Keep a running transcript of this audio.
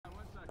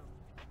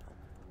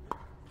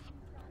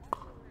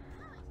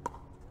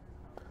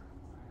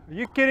Are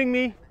you kidding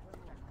me?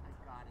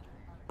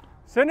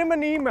 Send him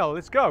an email.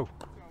 Let's go.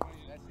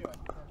 Let's do it.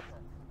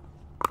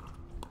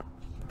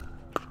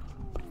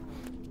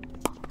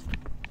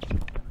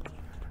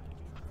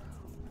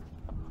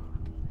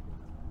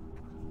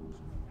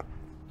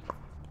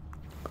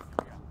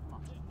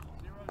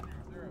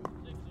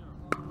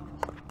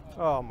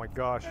 Oh my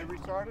gosh. Can I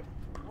restart it?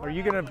 Are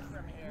you gonna?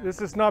 This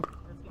is not.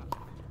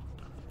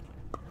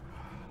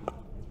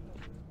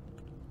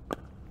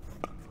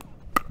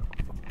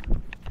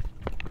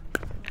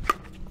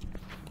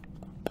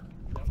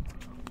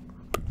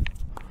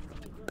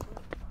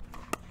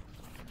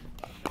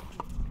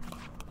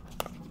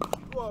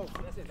 Whoa,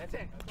 that's it, that's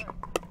it.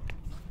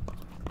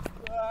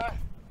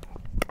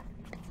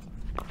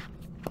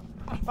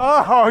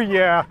 Oh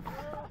yeah.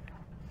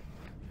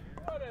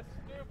 What a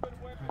stupid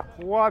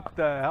weapon. What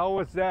the hell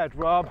was that,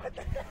 Rob?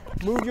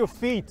 Move your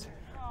feet.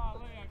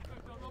 Oh, Lee, I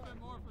expect a little bit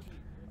more from you.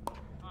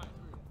 All right,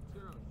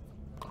 0.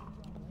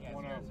 Yeah,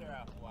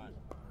 0, 1.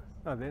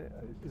 No,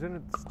 isn't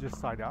it just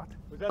side out?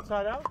 Was that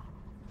side out?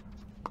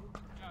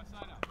 Yeah,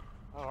 side out.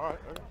 Oh, all right.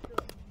 Okay.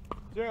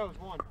 0 is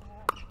 1.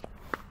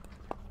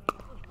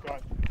 Got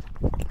it.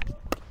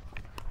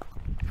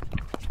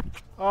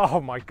 Oh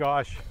my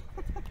gosh.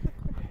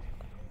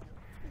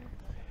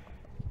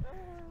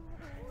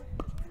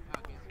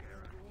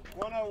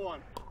 Wow, 101.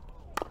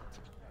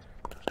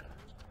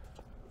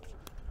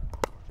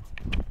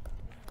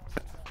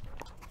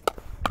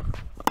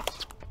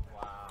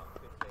 Wow,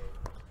 good save.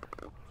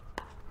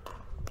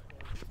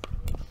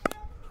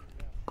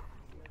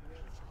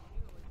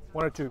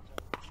 102.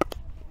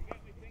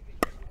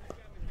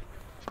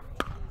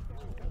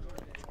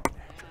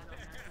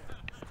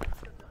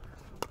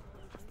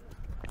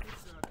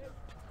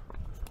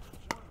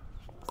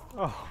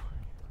 Oh,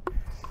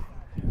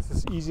 this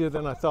is easier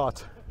than I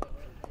thought.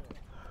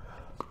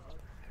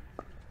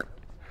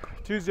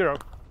 2-0.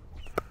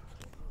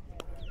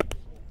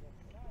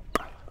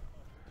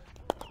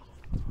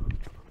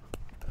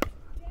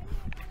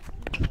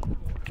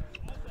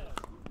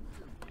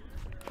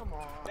 Come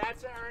on.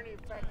 That's Ernie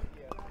back to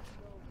you.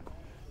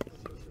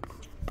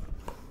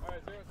 All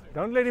right, 0, 2.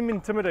 Don't let him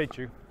intimidate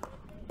you.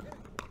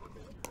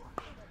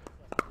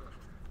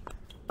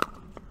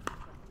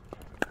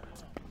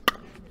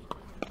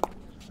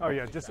 Oh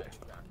yeah, just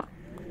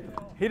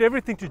hit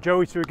everything to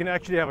Joey so we can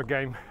actually have a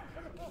game.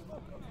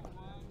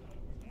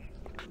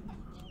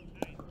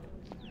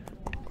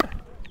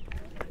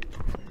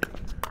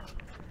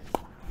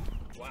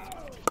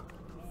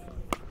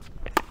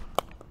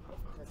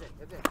 That's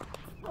it.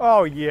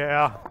 Oh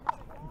yeah.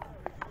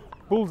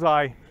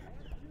 Bullseye.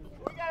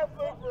 We got a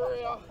blue for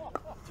real.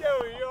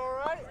 Joey, you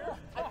alright?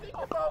 I think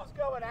the ball was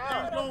going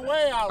out. It was going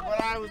way out,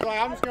 but I was like,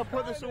 I'm just going to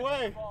put this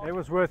away. It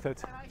was worth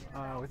it.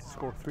 What's the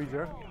score?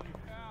 3-0?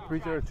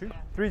 3-0-2?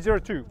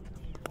 3-0-2.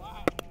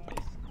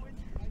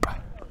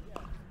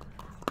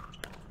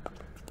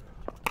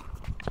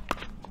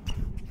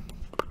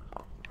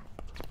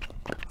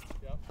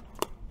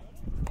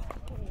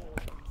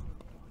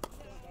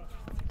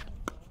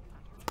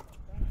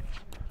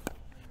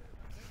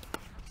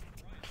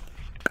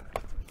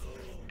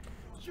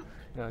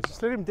 Yeah,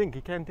 just let him dink.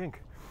 He can't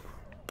dink.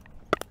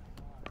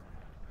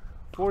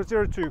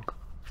 4-0-2.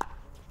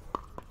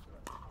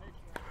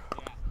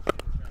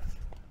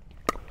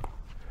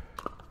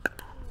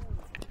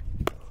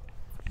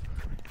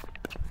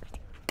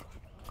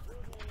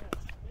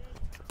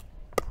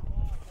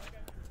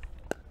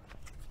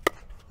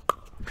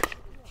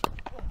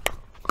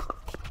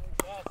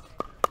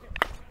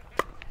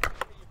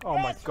 Oh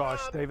my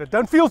gosh, David.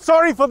 Don't feel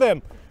sorry for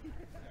them.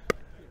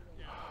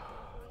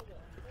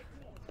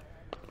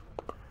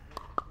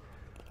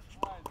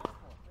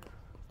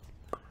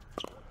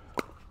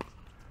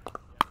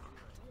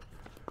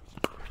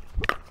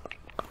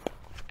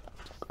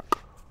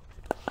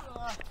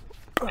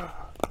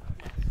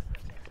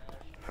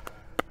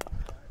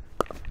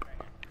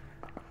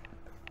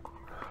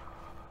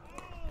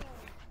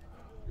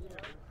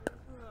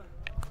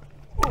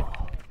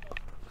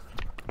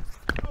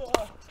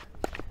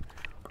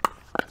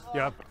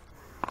 Yep.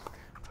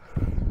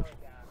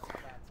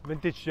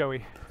 Vintage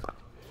Joey.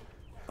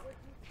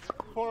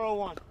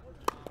 401.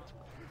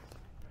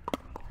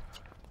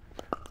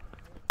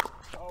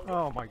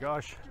 Oh my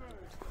gosh.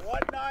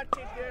 What not to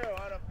do?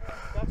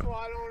 That's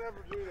why I don't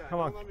ever do that.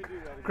 Come on. Don't let me do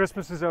that again.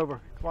 Christmas is over.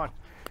 Come on.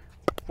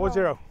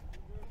 4-0.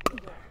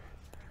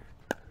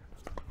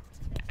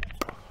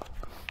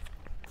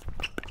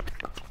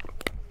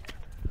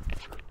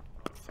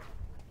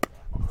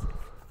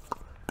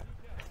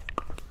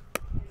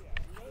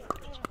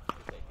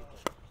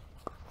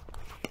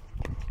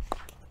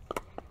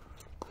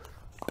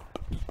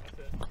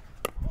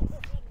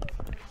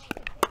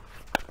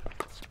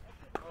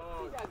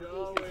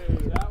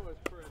 That was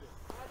pretty.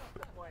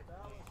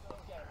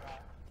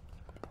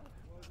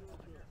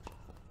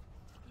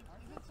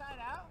 Is it side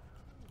out?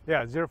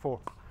 Yeah, 0-4.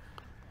 All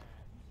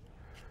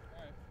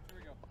right, here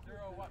we go.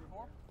 0, what,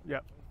 4?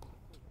 Yep.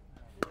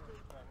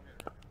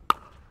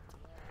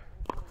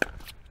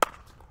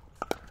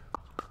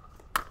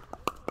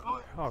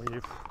 Oh,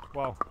 you.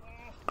 Wow.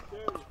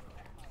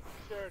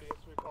 Charity,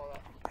 that's what we call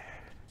that.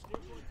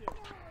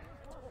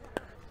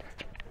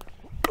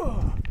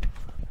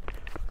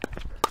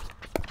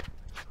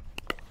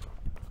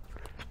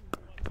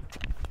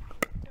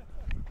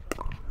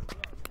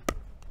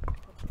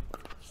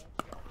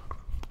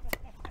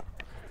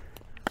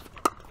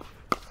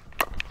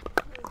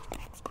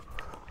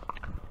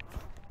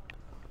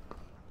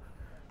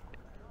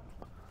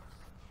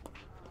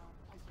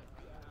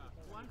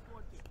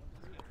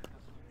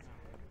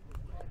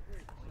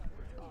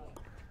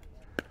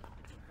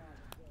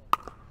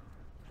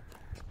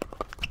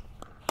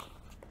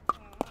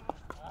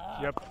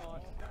 Yep.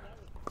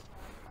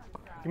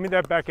 Give me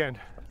that back end.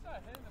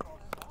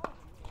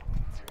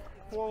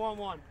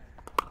 4-1-1.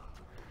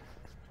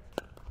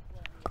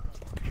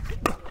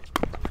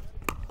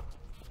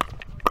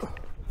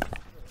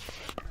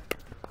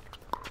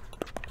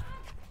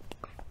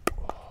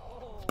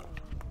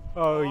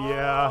 Oh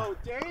yeah. Oh,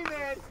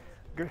 David.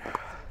 Good.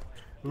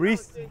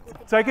 Reese,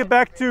 take it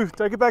back to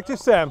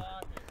Sam.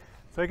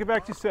 Take it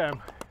back to Sam.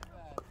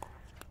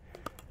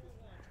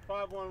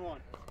 5-1-1.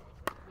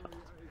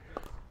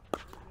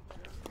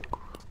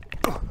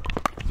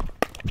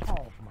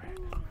 Oh man,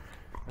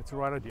 that's the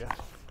right idea.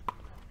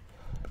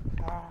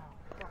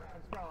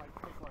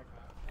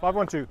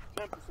 5-1-2.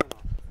 10%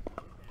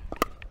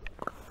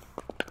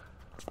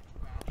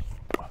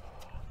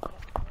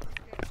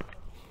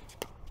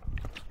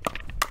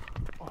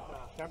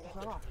 off.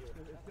 10% off.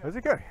 It's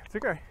okay. It's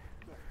okay.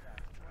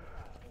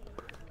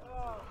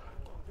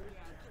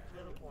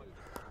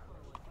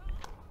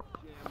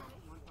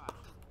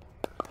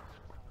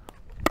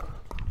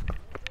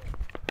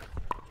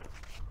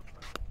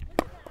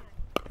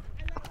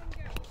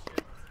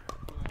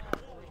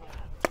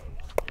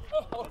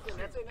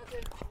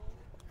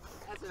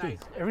 See,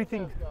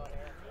 everything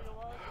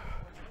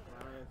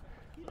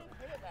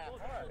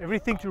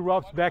to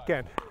Rob's back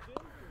end.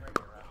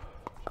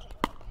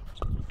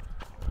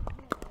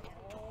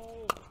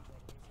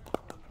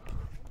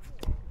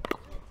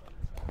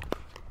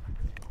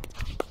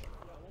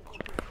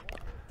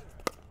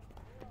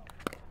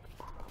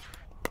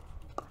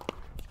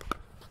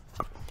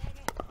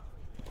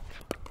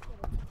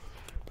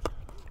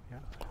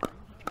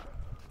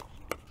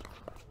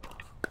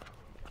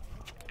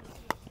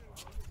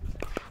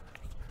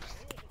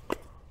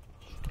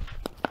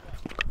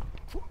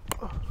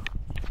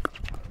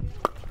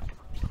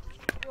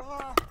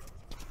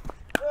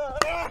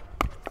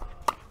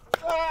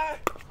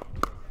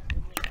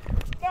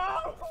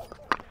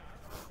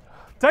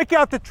 Take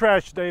out the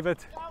trash, David.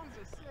 That was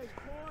a sick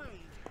point.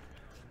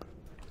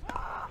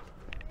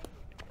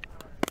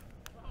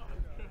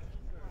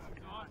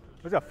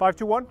 What's that,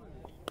 5-2-1?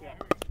 Yeah.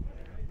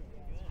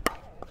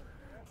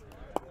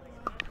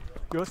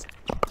 Yours?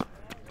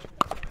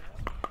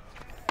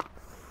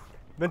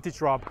 Vintage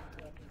Rob.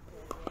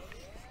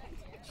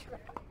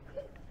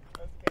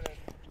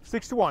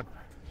 6-1.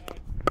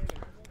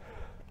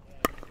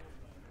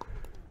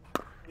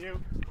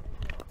 You.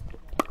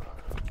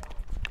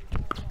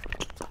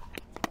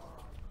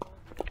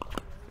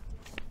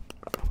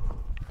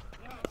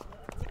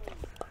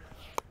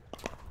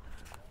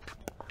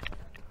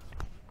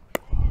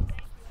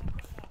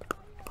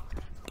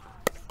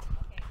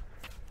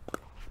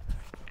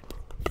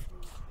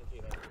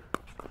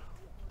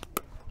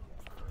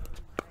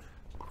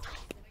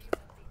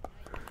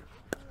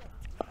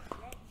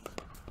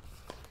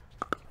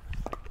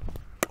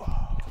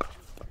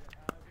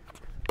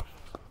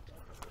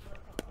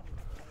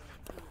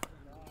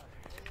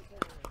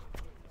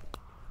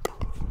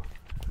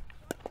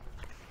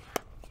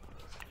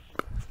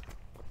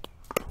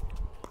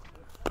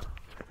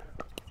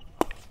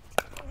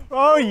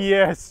 Oh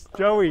yes,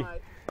 Joey. Oh my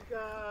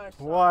gosh.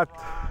 What?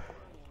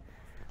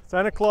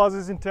 Santa Claus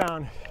is in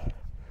town.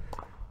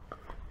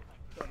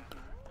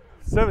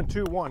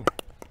 7-2-1.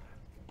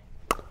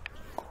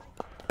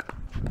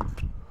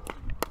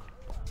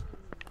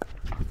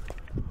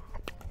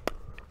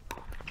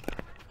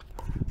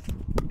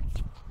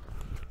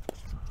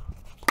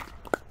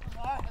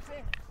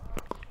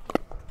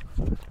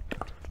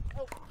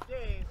 Oh,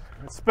 Dave.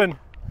 Let's spin.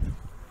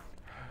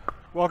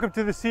 Welcome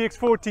to the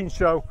CX14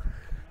 show.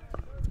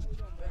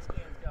 This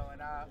game's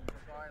going up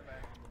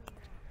regardless.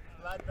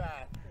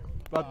 Bloodbath.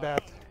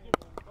 Bloodbath.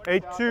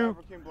 8-2.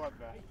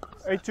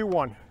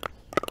 8-2-1.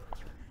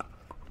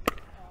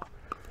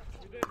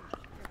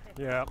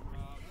 Yeah.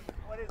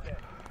 What is it?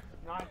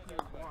 9-2-1.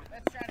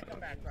 Let's try to come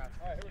back, Rob.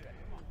 All right, here we go.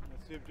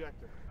 That's the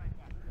objective.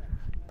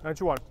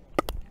 9-2-1.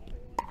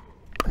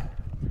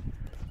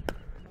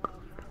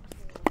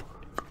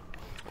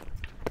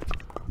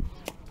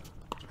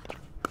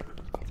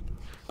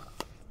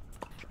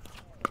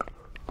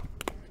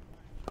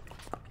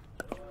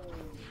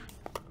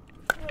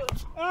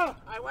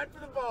 I went for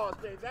the balls,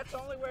 Dave. That's the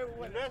only way we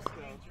win. Missed,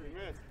 though. You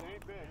missed.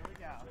 Ain't big. Here we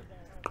go.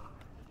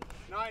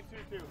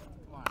 9-2-2.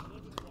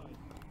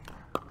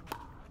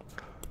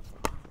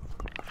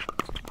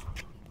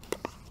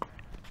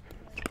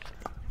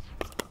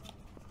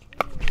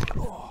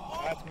 Come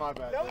on. That's my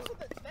bad.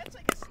 That's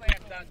like a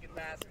slam dunk in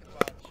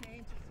basketball.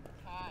 Changes the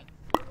tide.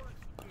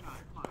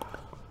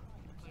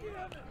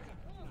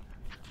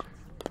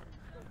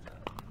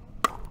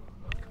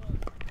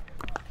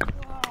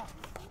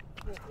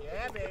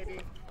 Yeah, baby.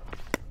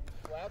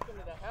 Welcome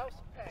to the house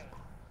of pain.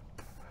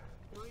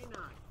 3-9.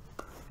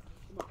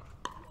 Come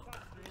on.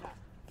 3-9.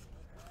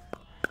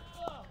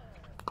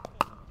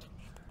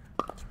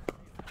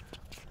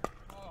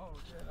 Oh,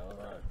 shit, all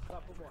right.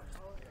 Couple more.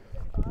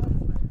 3-9.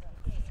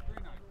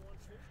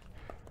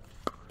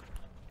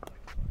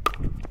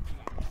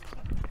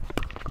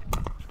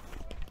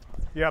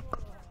 Yep.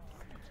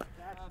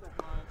 That's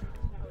fine.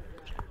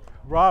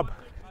 Rob.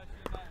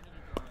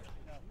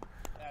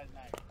 That was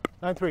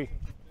nice. 9-3.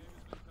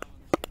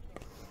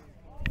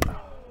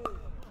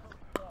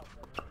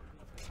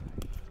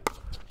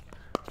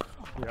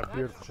 Yeah,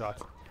 beautiful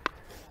shots.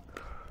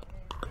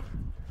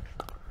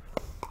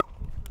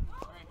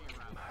 Right here,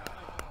 Rob.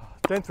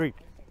 10-3.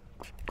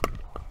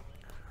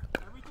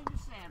 Everything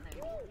is sand,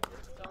 baby.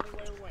 It's the only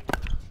way to win.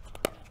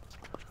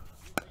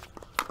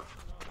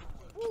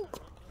 Woo.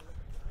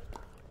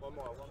 One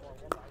more.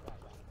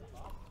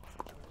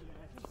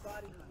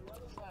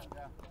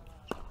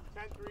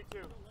 10-3-2.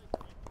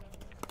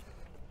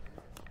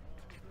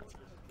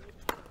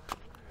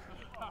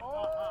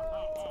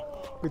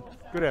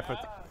 Good effort.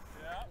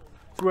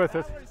 It's worth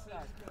it.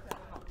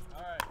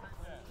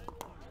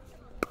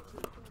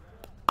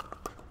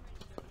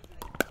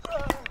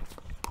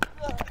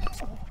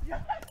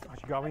 Oh,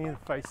 she got me in the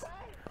face.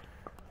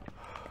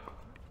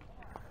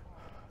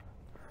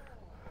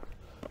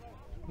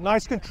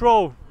 Nice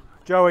control,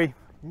 Joey.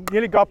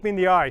 Nearly got me in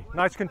the eye.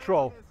 Nice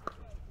control.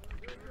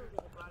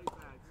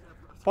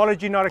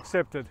 Apology not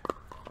accepted.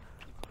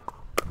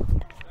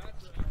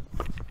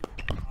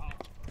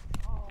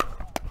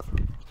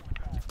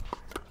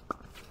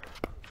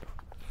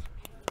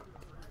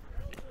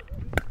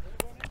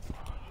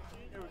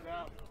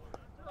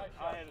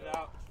 I had it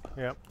out.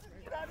 Yep.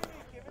 You haven't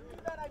even given me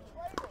that. I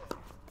tried it.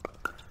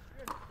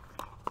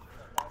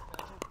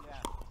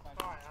 Yeah.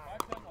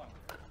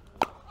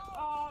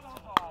 Oh, no,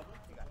 Bob.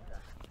 You got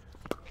that.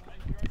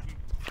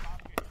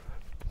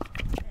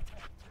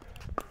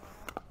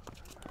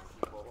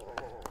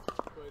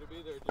 Way to be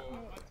there, Joe.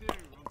 1-2.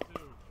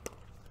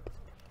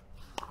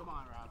 Come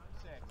on, Rob.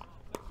 6.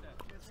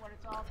 This is what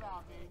it's all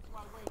about, baby. That's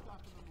why I wake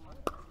up in the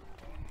morning.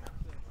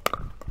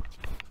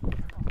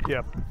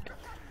 Yep.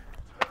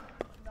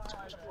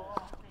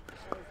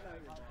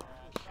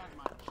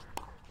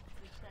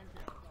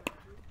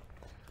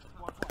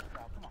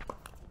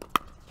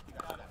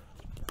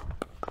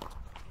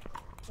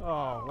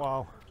 Oh,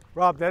 wow.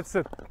 Rob, that's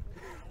the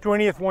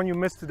 20th one you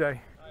missed today.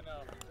 I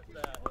know. It's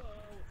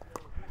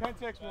bad.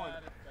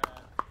 10-6-1.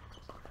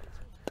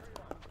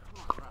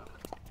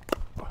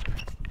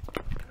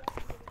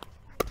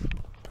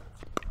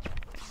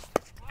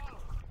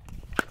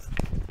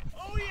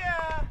 Oh,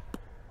 yeah!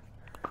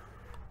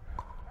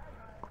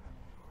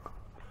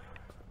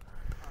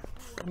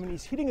 I mean,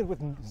 he's hitting it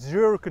with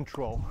zero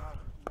control.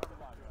 I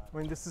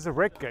mean, this is a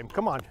wreck game.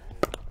 Come on.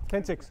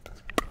 10-6.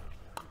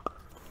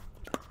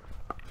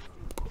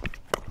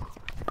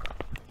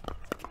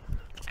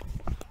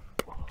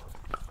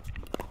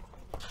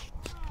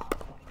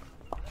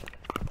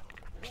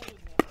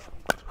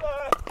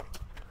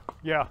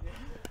 Yeah.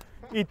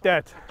 Eat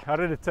that. How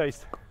did it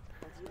taste?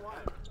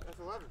 That's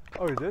 11.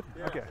 Oh, you did?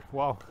 Yeah. Okay.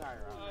 Wow. Sorry,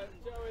 Rob.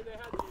 Joey, they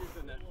had to use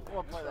the net.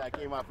 We'll play that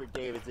game up for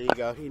David's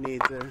ego. He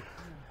needs it.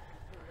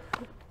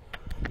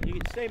 You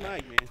can stay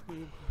mic,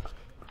 man.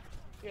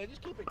 Yeah,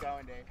 just keep it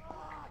going, Dave.